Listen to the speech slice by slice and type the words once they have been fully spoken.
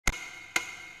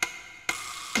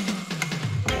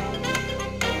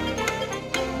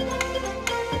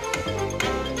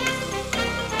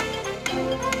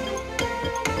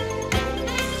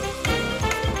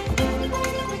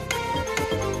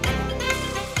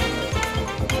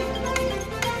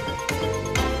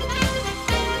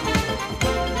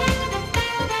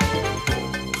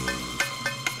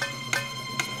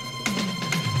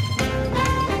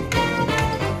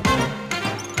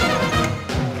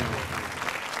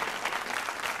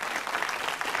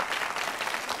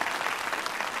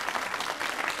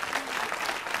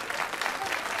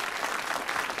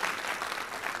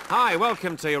Hi,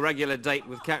 welcome to your regular date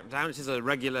with Countdown. This is a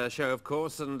regular show, of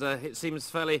course, and it seems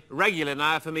fairly regular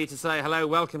now for me to say hello,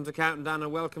 welcome to Countdown,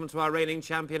 and welcome to our reigning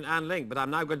champion, Anne Ling. But I'm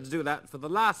now going to do that for the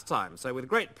last time. So with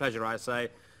great pleasure, I say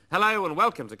hello and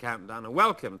welcome to Countdown, and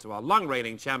welcome to our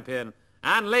long-reigning champion,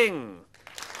 Anne Ling.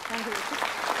 Thank you.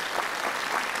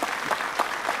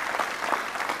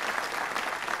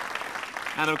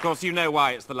 And of course, you know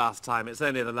why it's the last time. It's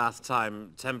only the last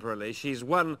time temporarily. She's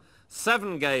won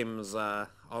 7 games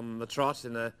on the trot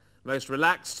in a most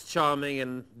relaxed, charming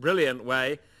and brilliant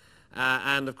way.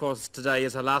 And of course, today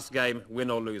is her last game, win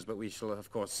or lose, but we shall of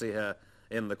course see her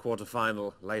in the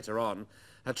quarter-final later on.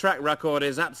 Her track record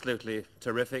is absolutely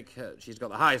terrific. She's got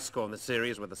the highest score in the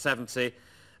series with a 70.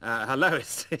 Her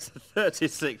lowest is a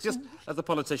 36. Just as the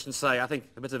politicians say, I think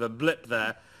a bit of a blip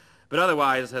there. But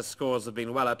otherwise, her scores have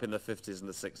been well up in the 50s and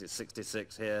the 60s.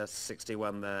 66 here,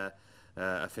 61 there,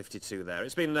 a 52 there.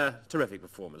 It's been a terrific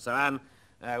performance. So, Anne,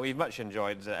 we've much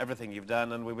enjoyed everything you've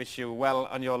done, and we wish you well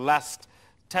on your last,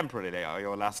 temporarily,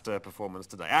 your last performance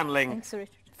today. Anne Ling. Thanks,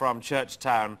 Richard. From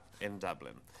Churchtown in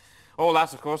Dublin. All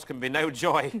that, of course, can be no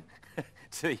joy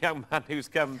to a young man who's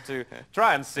come to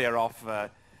try and see her off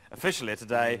officially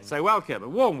today. So welcome, a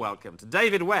warm welcome to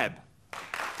David Webb.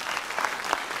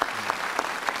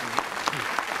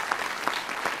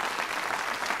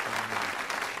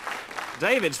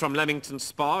 David's from Leamington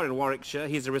Spa in Warwickshire.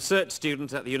 He's a research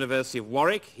student at the University of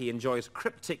Warwick. He enjoys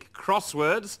cryptic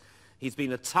crosswords. He's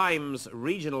been a Times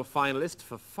regional finalist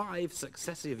for 5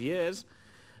 successive years.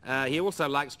 He also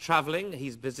likes travelling.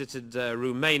 He's visited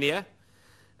Romania.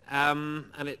 Well,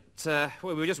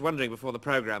 we were just wondering before the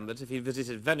programme that if he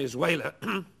visited Venezuela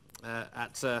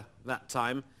at that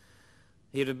time,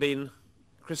 he'd have been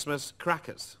Christmas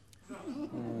crackers.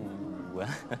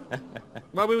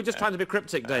 Well, we were just trying to be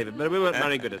cryptic, David, but we weren't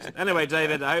very good at it. Anyway,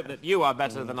 David, I hope that you are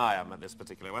better than I am at this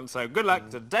particular one. So good luck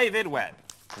to David Webb.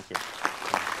 Thank you.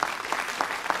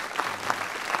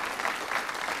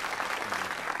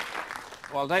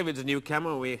 Well, David's a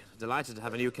newcomer. We're delighted to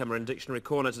have a newcomer in Dictionary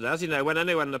Corner today. As you know, when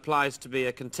anyone applies to be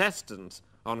a contestant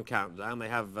on Countdown, they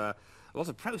have a lot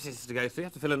of processes to go through. You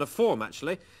have to fill in a form,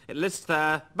 actually. It lists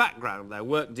their background, their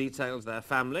work details, their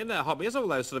family, their hobbies, all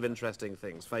those sort of interesting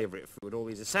things, favourite food, all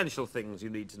these essential things you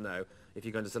need to know if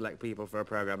you're going to select people for a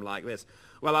programme like this.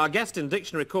 Well, our guest in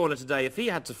Dictionary Corner today, if he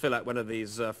had to fill out one of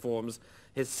these forms,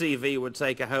 his CV would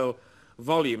take a whole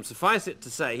volume. Suffice it to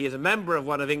say, he is a member of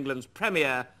one of England's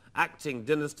premier acting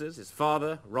dynasties. His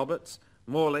father, Robert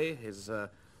Morley, his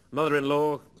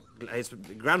mother-in-law, his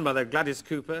grandmother, Gladys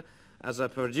Cooper. As a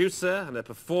producer and a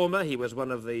performer, he was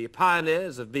one of the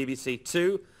pioneers of BBC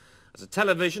Two. As a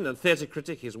television and theatre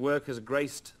critic, his work has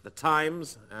graced The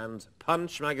Times and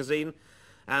Punch magazine,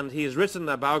 and he has written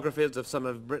the biographies of some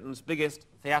of Britain's biggest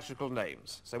theatrical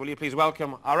names. So will you please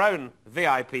welcome our own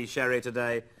VIP Sherry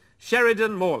today,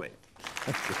 Sheridan Morley.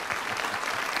 Thank you.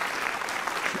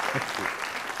 Thank you.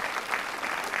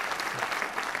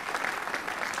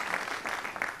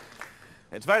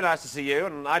 It's very nice to see you,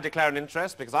 and I declare an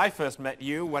interest because I first met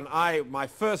you when my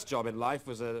first job in life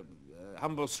was a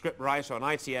humble script writer on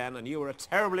ITN, and you were a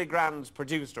terribly grand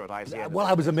producer at ITN. Well,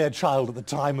 I was a mere child at the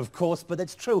time, of course, but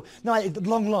it's true. No, at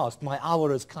long last, my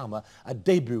hour has come, a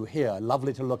debut here,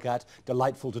 lovely to look at,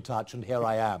 delightful to touch, and here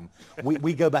I am.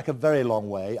 We go back a very long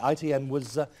way. ITN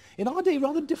was, in our day,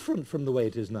 rather different from the way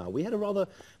it is now. We had a rather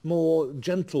more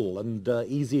gentle and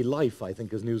easy life, I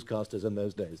think, as newscasters in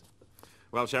those days.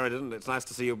 Well, Sheridan, it's nice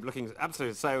to see you looking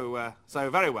absolutely so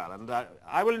very well. And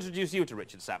I will introduce you to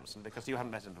Richard Sampson because you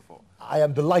haven't met him before. I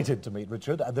am delighted to meet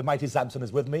Richard. The mighty Sampson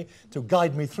is with me to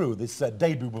guide me through this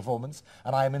debut performance,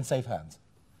 and I am in safe hands.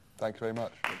 Thank you very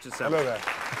much. Richard Sampson. Hello there.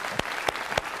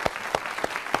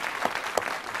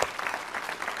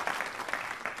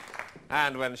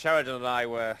 And when Sheridan and I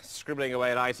were scribbling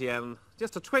away at ITN,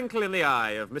 just a twinkle in the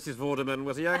eye of Mrs. Vorderman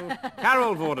was a young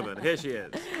Carol Vorderman. Here she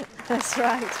is. That's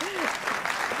right.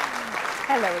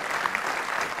 Hello.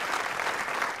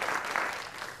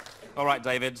 All right,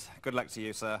 David, good luck to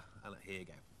you, sir. And here you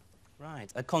go. Right,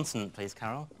 a consonant, please,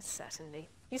 Carol. Certainly.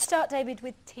 You start, David,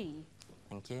 with T.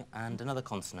 Thank you. And another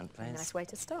consonant, A please. nice way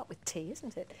to start with T,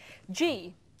 isn't it?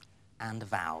 G, And a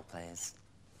vowel, please.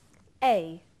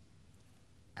 A,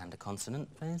 And a consonant,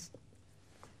 please.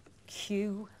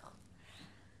 Q,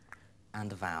 And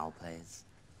a vowel, please.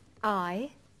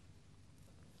 I,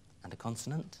 And a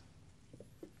consonant.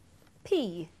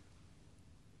 P,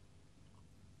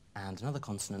 And another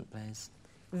consonant, please.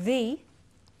 V,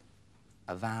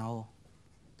 A vowel.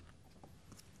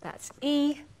 that's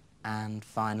E. And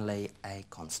finally, a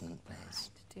consonant, please.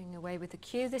 Doing away with the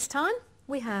Q this time,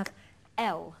 we have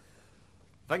L.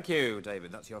 Thank you,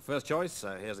 David. That's your first choice,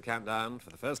 so here's a countdown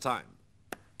for the first time.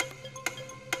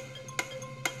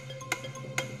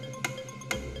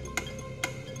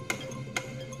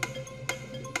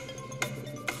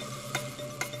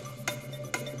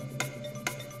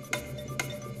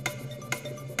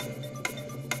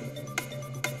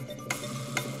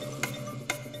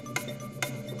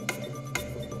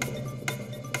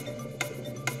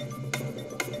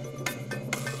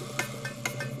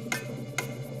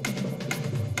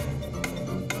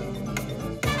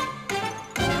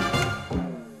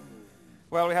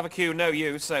 Well, we have a Q, no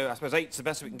U, so I suppose 8's the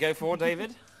best we can go for,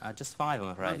 David. Just 5, I'm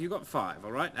Well, afraid. you've got 5,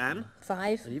 all right, Anne?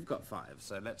 5, And you've got 5,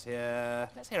 so let's hear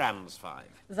Anne's 5.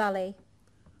 Valet.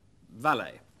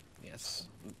 Valet, yes.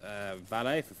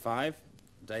 Valet for 5,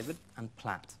 David. And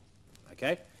plat.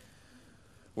 Okay.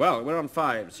 Well, we're on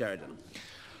 5, Sheridan.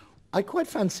 I quite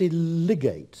fancy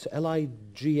ligate,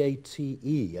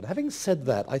 L-I-G-A-T-E. And having said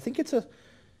that, I think it's a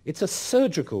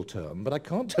surgical term, but I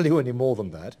can't tell you any more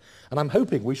than that. And I'm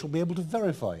hoping we shall be able to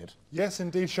verify it. Yes,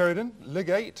 indeed, Sheridan.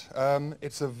 Ligate.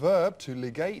 It's a verb to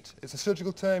ligate. It's a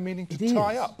surgical term meaning to It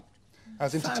tie is. up,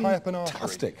 as in to tie up an artery.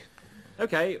 Fantastic.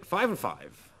 Okay, 5 and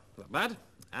 5. Not bad.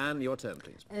 Anne, your turn,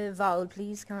 please. Vowel,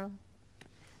 please, Carol.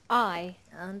 I,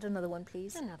 And another one,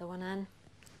 please. another one, Anne.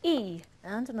 E,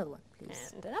 And another one,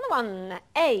 please. and another one.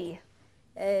 A,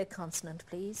 Consonant,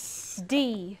 please.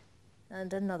 D,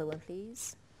 And another one,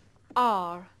 please.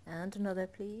 R, And another,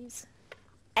 please.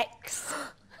 X.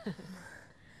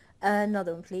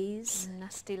 Another one, please.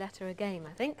 Nasty letter again,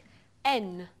 I think.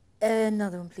 N,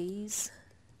 Another one, please.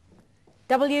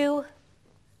 W,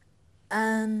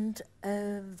 And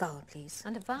a vowel, please.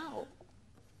 and a vowel.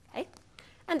 Okay.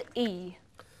 And E.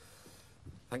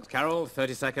 Thanks, Carol.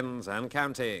 30 seconds and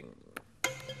counting.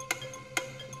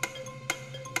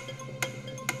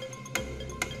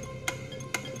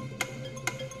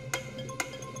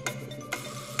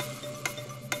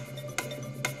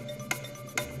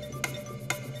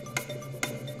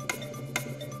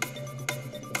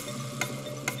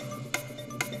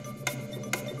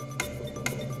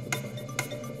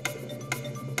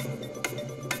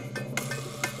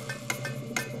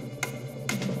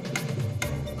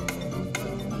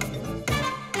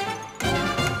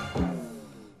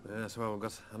 Yes, well, we've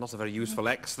got a not a very useful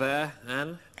X there,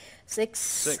 Anne. 6.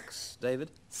 6,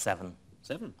 David. 7.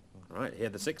 7. All right, here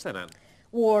the 6 then, Anne.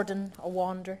 Warden or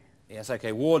wander. Yes,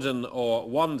 okay, warden or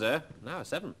wander. Now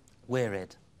 7.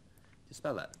 Wearied. You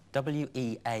spell that.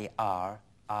 W-E-A-R-I-E-D.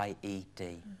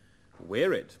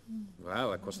 Wearied.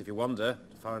 Well, of course, if you wander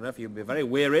far enough, you'll be very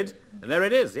wearied. And there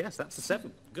it is. Yes, that's the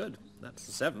 7. Good. That's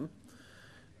the 7.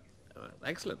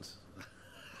 Excellent.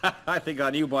 I think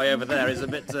our new boy over there is a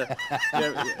bit...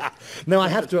 No, I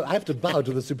have to bow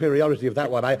to the superiority of that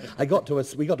one. We got to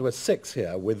a 6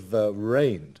 here with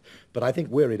reigned, but I think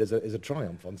wearied is a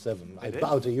triumph on 7. I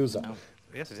bow to you, sir.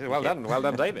 Yes, it is. Well done. Well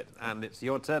done, David. And it's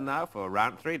your turn now for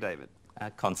round 3, David.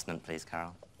 Consonant, please,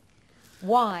 Carol.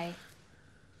 Y,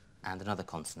 And another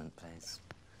consonant, please.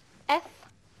 F,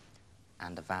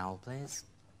 And a vowel, please.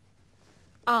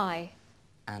 I,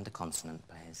 And a consonant,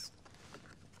 please.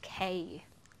 K,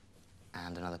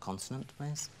 And another consonant,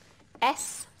 please.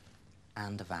 S,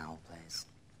 And a vowel, please.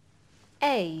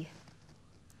 A,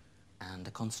 And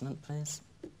a consonant, please.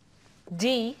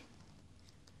 D,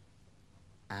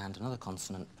 And another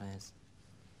consonant, please.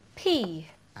 P,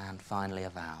 And finally a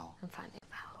vowel. and finally a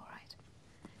vowel, all right.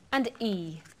 And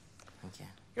E. Thank you.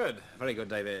 Good. Very good,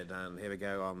 David. And here we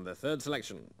go on the 3rd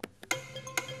selection.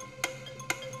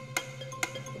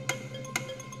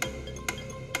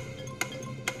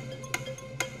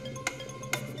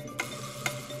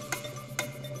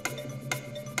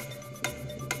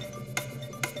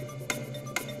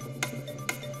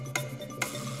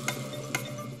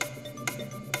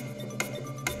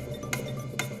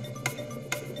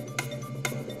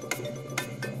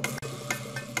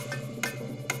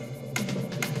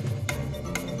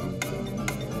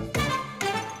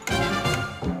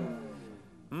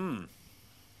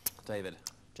 David.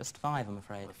 Just 5, I'm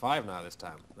afraid. 5 now this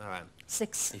time. All right.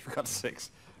 6. You've got 6.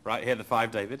 Right, here the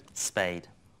 5, David. Spade.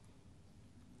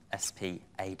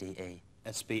 S-P-A-D-E.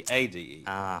 S-P-A-D-E.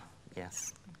 Ah,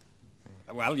 yes.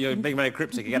 Well, you're being very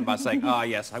cryptic again by saying, ah,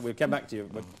 yes, we'll come back to you,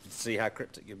 but see how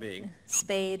cryptic you're being.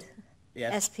 Spade.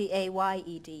 Yes.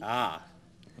 S-P-A-Y-E-D. Ah.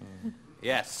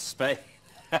 Yes, spade.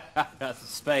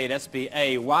 Spade,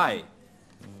 S-P-A-Y-E-D.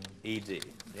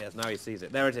 Yes, now he sees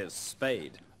it. There it is,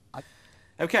 spade.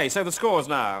 Okay, so the scores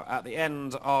now at the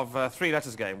end of three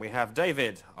letters game. We have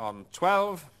David on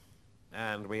 12,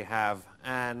 and we have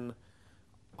Anne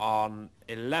on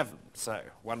 11. So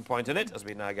 1 point in it as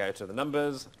we now go to the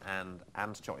numbers, and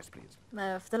Anne's choice, please.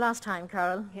 For the last time,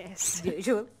 Carol. Yes.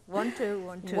 Usual. 1, 2,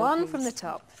 1, 2. One please. from the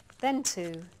top, then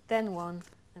 2, then 1,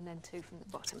 and then 2 from the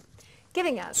bottom.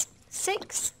 Giving us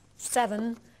 6,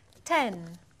 7,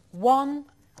 10, 1,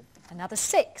 another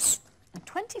 6, and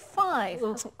 25.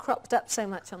 Hasn't cropped up so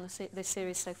much on this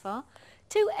series so far.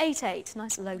 288,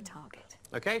 nice low target.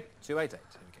 Okay, 288. Okay.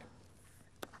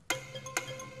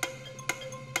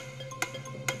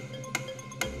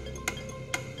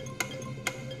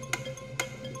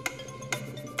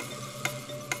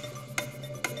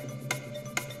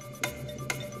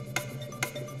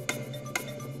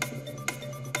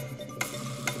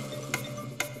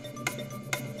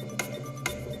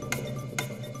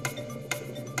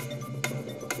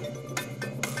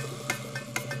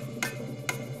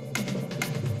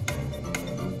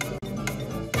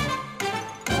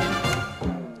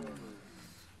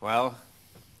 Well,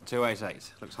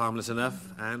 288. Looks harmless enough,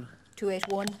 Anne.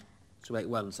 281.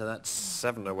 281, so that's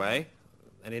 7 away.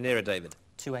 Any nearer, David?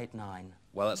 289.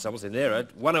 Well, that's obviously nearer.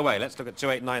 1 away. Let's look at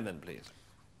 289 then, please.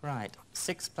 Right.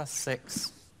 6 plus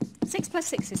 6 6 plus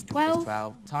 6 is is 12.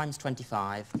 12. Times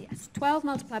 25. Yes, 12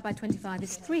 multiplied by 25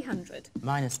 is 300.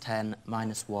 Minus 10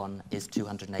 minus 1 is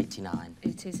 289.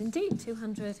 It is indeed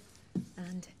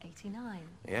 289.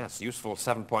 Yes, useful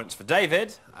 7 points for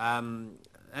David.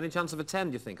 Any chance of a 10,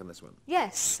 do you think, on this one?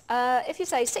 Yes, if you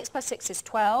say 6 plus 6 is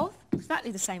 12,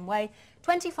 exactly the same way.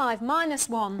 25 minus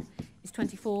 1 is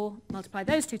 24. Multiply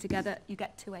those two together, you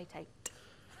get 288.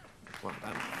 Well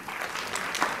done.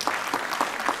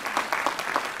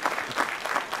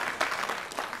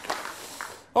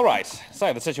 All right,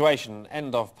 so the situation,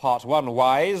 end of part 1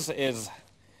 wise, is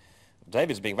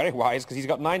David's being very wise because he's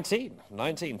got 19.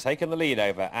 19, taking the lead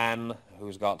over Anne,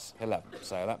 who's got 11.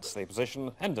 So that's the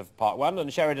position, end of part 1.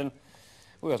 And Sheridan,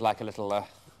 we always like a little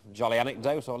jolly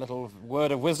anecdote or a little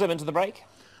word of wisdom into the break.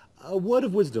 A word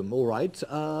of wisdom, all right.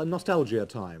 Nostalgia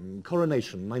time.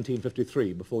 Coronation,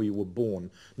 1953, before you were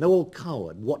born. Noel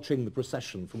Coward watching the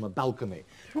procession from a balcony.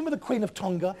 Remember the Queen of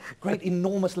Tonga? Great,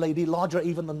 enormous lady, larger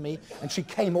even than me. And she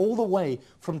came all the way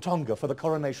from Tonga for the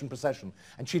coronation procession.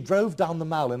 And she drove down the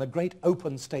Mall in a great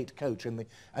open state coach in the,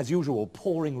 as usual,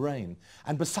 pouring rain.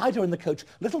 And beside her in the coach,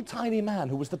 little tiny man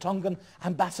who was the Tongan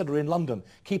ambassador in London,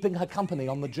 keeping her company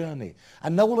on the journey.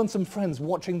 And Noel and some friends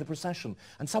watching the procession.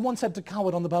 And someone said to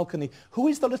Coward on the balcony, "Who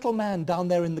is the little man down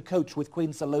there in the coach with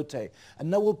Queen Salote?"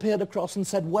 And Noel peered across and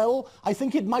said, "Well, I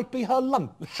think it might be her lunch."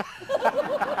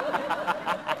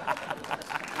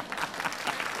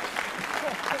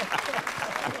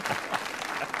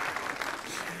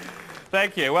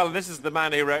 Thank you. Well, this is the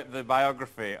man who wrote the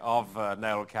biography of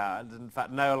Noel Coward. In fact,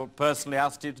 Noel personally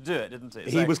asked you to do it, didn't he?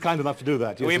 He was kind enough to do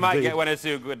that, yes, we might indeed. get one or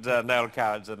two good Noel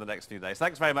Cowards in the next few days.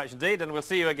 Thanks very much indeed, and we'll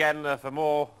see you again for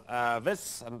more of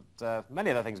this and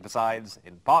many other things besides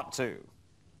in part 2.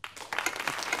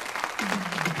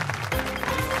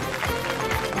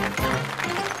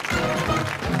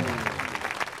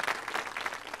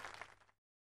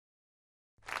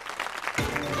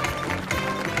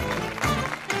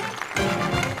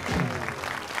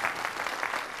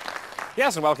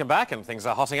 Yes, and welcome back, and things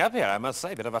are hotting up here, I must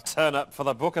say. A bit of a turn-up for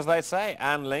the book, as they say.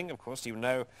 Anne Ling, of course, you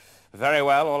know very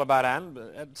well all about Anne,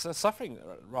 but it's suffering,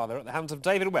 rather, at the hands of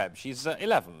David Webb. She's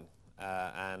 11,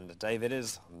 and David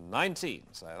is 19.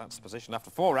 So that's the position after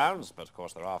 4 rounds, but of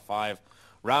course there are 5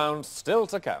 rounds still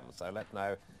to come. So let's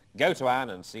now go to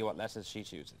Anne and see what letters she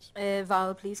chooses.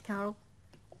 Vowel, please, Carol.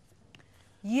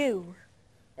 U.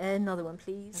 Another one,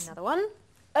 please. Another one.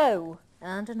 O.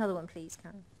 And another one, please,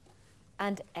 Carol.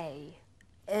 And A.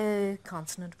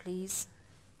 Consonant, please.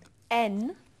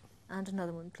 N. And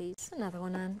another one, please. Another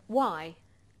one, and Y.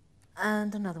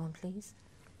 And another one, please.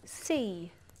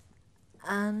 C.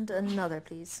 And another,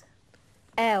 please.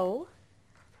 L.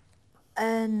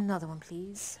 Another one,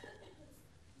 please.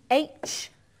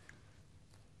 H.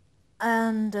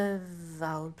 And a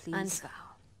vowel, please. And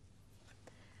vowel.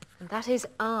 And that is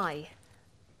I.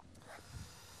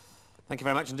 Thank you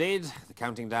very much indeed. The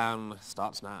counting down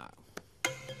starts now.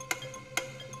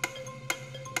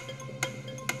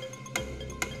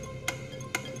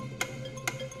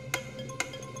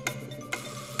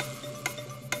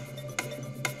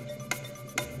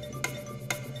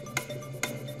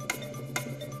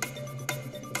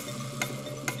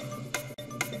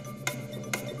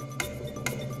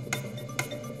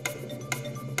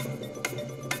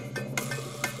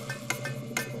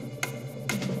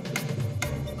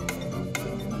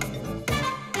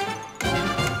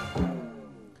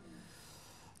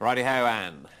 Righty-ho,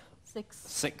 Anne. 6.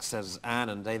 6 says Anne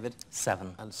and David.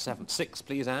 7. And 7. 6,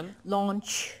 please, Anne.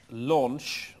 Launch.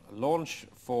 Launch. Launch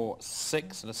for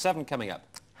 6 and a 7 coming up.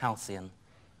 Halcyon.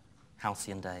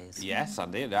 Halcyon days. Yes,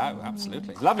 indeed. Oh,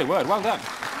 absolutely. Lovely word. Well done.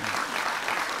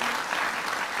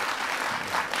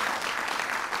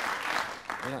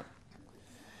 Yeah.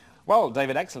 Well,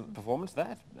 David, excellent performance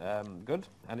there. Good.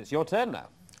 And it's your turn now.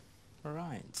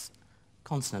 Right.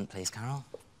 Consonant, please, Carol.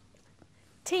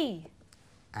 T.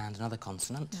 And another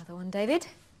consonant. Another one, David.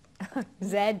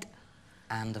 Z.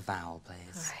 And a vowel,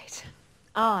 please. Right.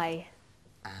 I.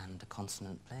 And a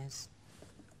consonant, please.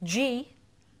 G.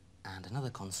 And another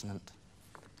consonant.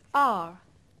 R.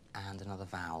 And another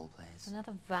vowel, please.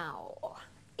 Another vowel.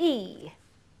 E.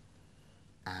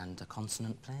 And a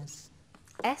consonant, please.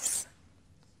 S.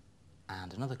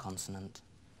 And another consonant.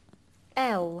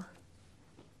 L.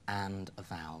 And a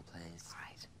vowel, please.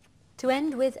 Right. To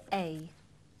end with A.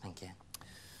 Thank you.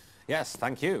 Yes,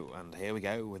 thank you. And here we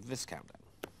go with this countdown.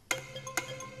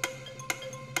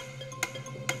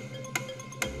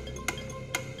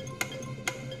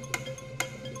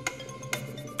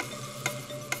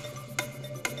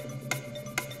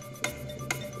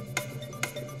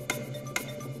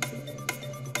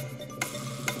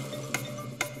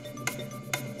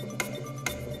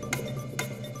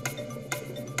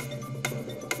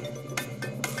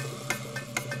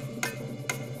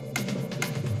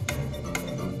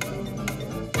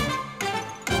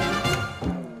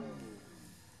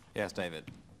 Yes, David.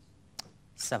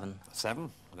 7.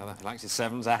 7. Another likes his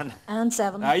 7s, Anne. And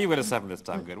 7. Oh, you got a 7 this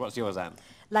time. Good. What's yours, Anne?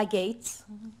 Ligates.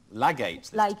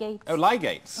 Ligates. Ligates. Oh,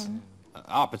 ligates.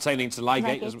 Pertaining to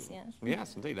ligate. Ligates, yes.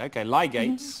 Yes, indeed. Okay,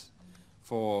 ligates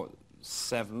for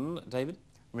 7, David.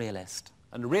 Realist.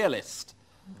 And realist.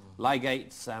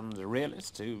 Ligates and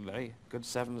realist, 2 very good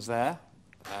 7s there.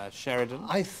 Sheridan.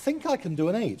 I think I can do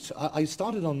an 8. I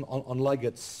started on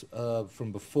ligates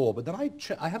from before, but then I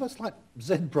have a slight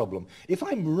Z problem. If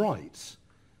I'm right,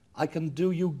 I can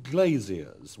do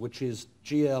Euglaziers, which is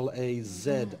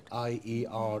Glaziers.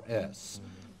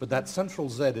 But that central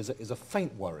Z is a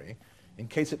faint worry, in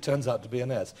case it turns out to be an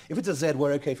S. If it's a Z,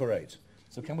 we're okay for 8.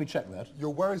 So can we check that?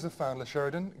 Your worries are found,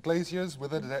 Sheridan. Glaziers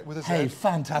with a Z. Hey,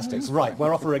 fantastic. Right,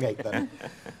 we're offering 8 then.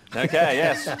 Okay,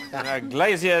 yes.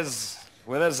 Glaziers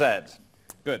with a Z.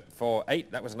 Good. For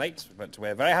 8, that was an 8, but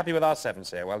we're very happy with our 7s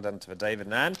here. Well done to David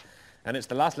and Anne. And it's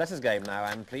the last letters game now,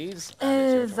 Anne, please.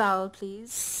 Vowel,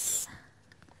 please.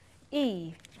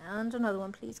 E. And another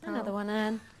one, please, Carol. Another one,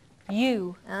 Anne.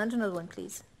 U. And another one,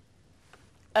 please.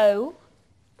 O.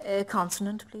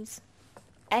 Consonant, please.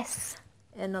 S.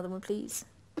 Another one, please.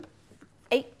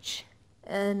 H.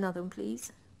 Another one,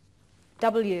 please.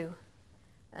 W.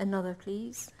 Another,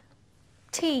 please.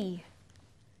 T.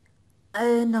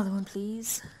 Another one,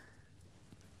 please.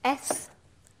 S.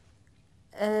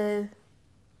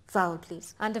 Vowel,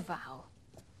 please. And a vowel.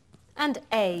 And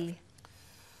A.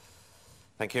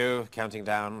 Thank you. Counting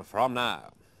down from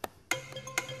now.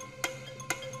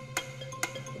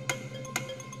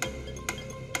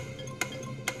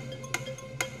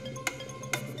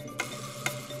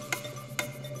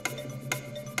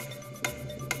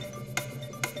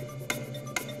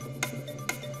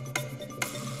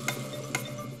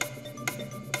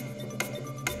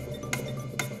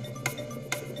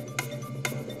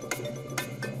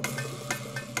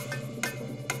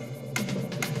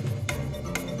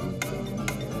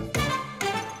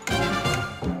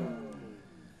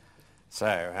 So,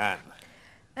 Anne.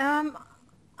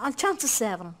 I'll chance a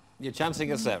 7. You're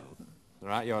chancing a 7.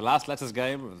 Right, your last letters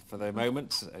game for the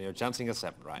moment, you're chancing a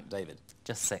 7. Right, David.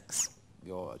 Just 6.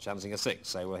 You're chancing a 6.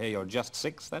 So we'll hear you're just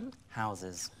 6 then.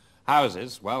 Houses.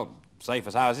 Houses. Well, safe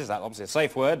as houses. That's obviously a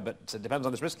safe word, but it depends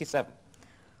on this risky 7.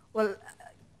 Well,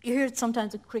 you hear it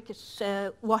sometimes at cricket,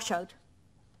 washout.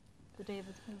 The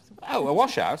David. Oh, a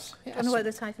washout? I don't know whether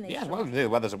it's hyphenated. Yes, well, the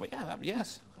weather's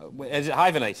yes. Is it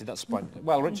hyphenated? That's the point.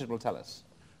 Well, Richard will tell us.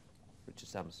 Richard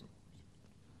Sampson.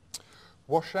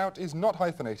 Washout is not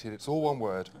hyphenated, it's all one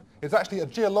word. It's actually a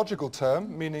geological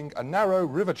term, meaning a narrow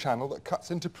river channel that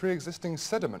cuts into pre-existing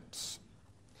sediments.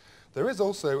 There is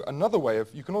also another way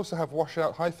of, you can also have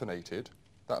washout hyphenated,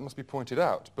 that must be pointed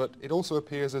out, but it also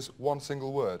appears as one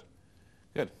single word.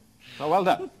 Good. Well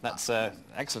done. That's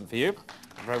excellent for you.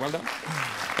 Very well done.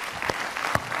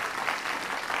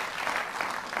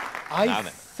 I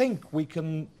think we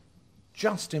can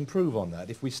just improve on that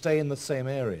if we stay in the same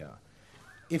area.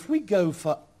 If we go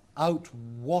for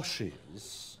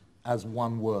outwashes as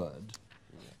one word,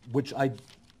 which I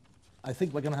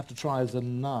think we're going to have to try as a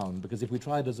noun, because if we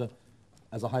try it as a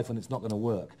hyphen, it's not going to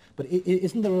work. But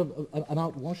isn't there an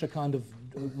outwash, a kind of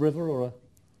river or a...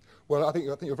 Well, I think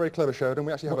you're very clever, Sheridan.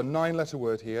 We actually have a 9-letter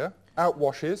word here.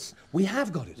 Outwashes. We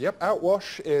have got it. Yep,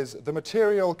 outwash is the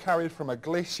material carried from a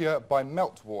glacier by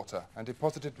meltwater and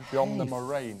deposited beyond the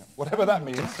moraine, whatever that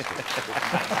means.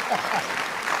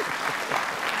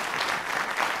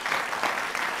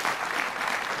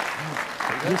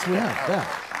 Yes, we have. Yeah.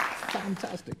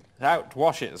 Fantastic.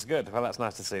 Outwashes. Good. Well, that's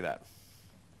nice to see that.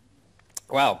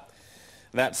 Well,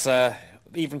 that's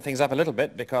evened things up a little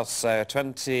bit because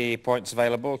 20 points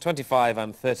available, 25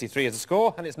 and 33 is the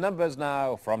score, and it's numbers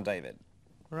now from David.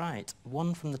 Right,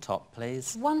 1 from the top,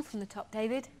 please, 1 from the top,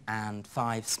 David. and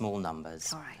 5 small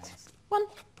numbers. All right. 1,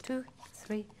 2,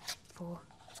 3, 4,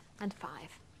 and 5.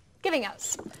 Giving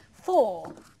us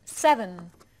 4,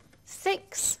 7,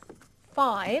 6,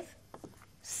 5,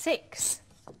 6,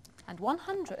 and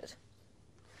 100.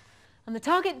 And the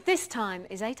target this time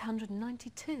is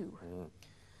 892.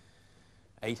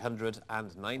 892.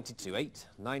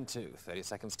 892. 30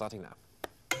 seconds starting now.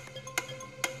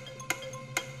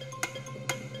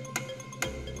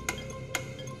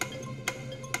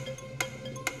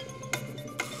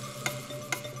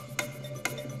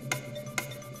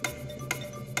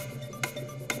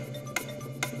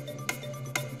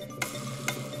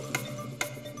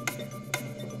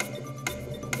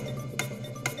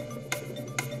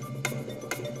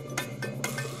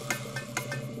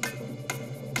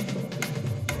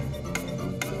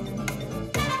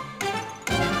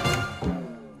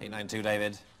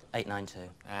 David. 892.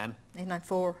 Anne?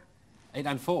 894.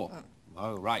 894.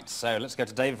 Oh, right. So let's go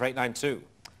to David for 892.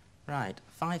 Right,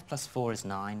 5 plus 4 is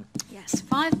 9, Yes,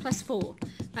 5 plus 4.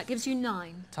 That gives you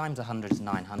 9. times 100 is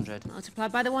 900,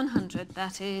 Multiplied by the 100,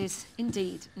 that is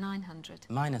indeed 900.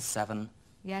 minus 7,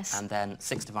 Yes. and then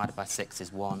 6 divided by 6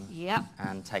 is 1, Yep.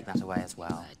 and take that away as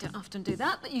well. I don't often do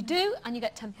that, but you do, and you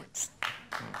get 10 points.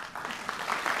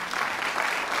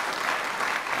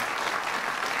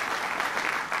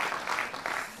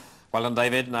 Well done,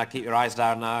 David. Now keep your eyes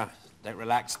down now. Don't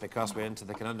relax because we're into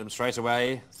the conundrum straight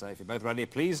away. So if you're both ready,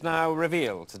 please now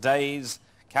reveal today's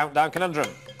countdown conundrum.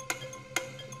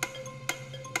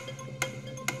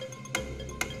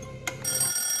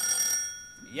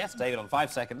 Yes, David, on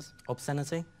 5 seconds.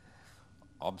 Obscenity?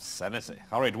 Obscenity.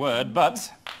 Horrid word, but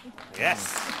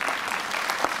yes.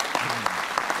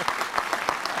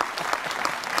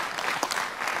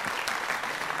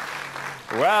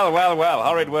 Well,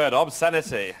 horrid word,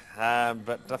 obscenity.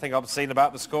 But nothing obscene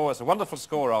about the score. It's a wonderful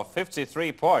score of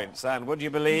 53 points. And would you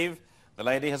believe the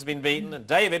lady has been beaten?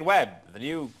 David Webb, the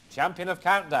new champion of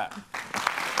Countdown. Well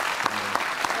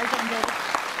done, David.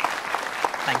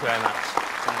 Thank you very much.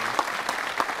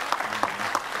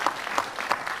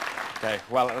 Okay,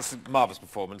 well, that's a marvellous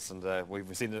performance, and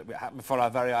we've seen it happen before our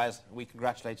very eyes. We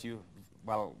congratulate you.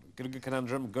 Well, good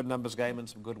conundrum, good numbers game, and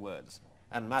some good words.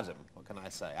 And madam, what can I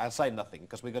say? I'll say nothing,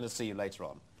 because we're going to see you later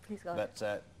on. Please go. But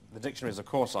the dictionary is, of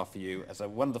course, off for you as a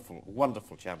wonderful,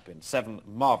 wonderful champion. 7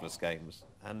 marvellous games,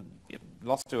 and you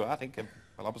lost to, I think,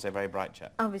 well, obviously a very bright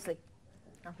chap. Obviously.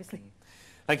 Obviously.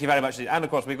 Thank you very much. And, of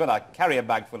course, we've got our carrier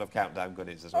bag full of Countdown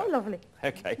goodies as well. Oh, lovely.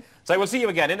 Okay, so we'll see you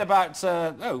again in about,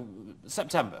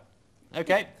 September.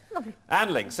 Okay? Lovely.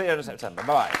 Anne Ling, see you in September.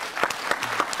 Bye-bye.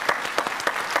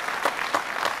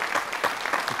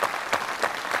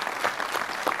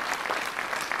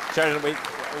 Sheridan,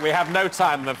 we have no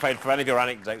time, I'm afraid, for any of your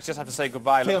anecdotes. Just have to say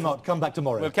goodbye. Fear not, come back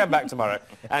tomorrow. We'll come back tomorrow.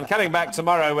 And coming back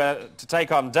tomorrow to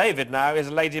take on David now is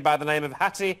a lady by the name of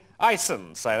Hattie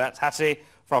Ison. So that's Hattie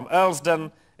from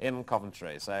Earlsdon in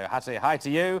Coventry. So Hattie, hi to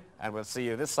you, and we'll see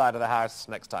you this side of the house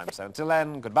next time. So until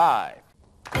then, goodbye.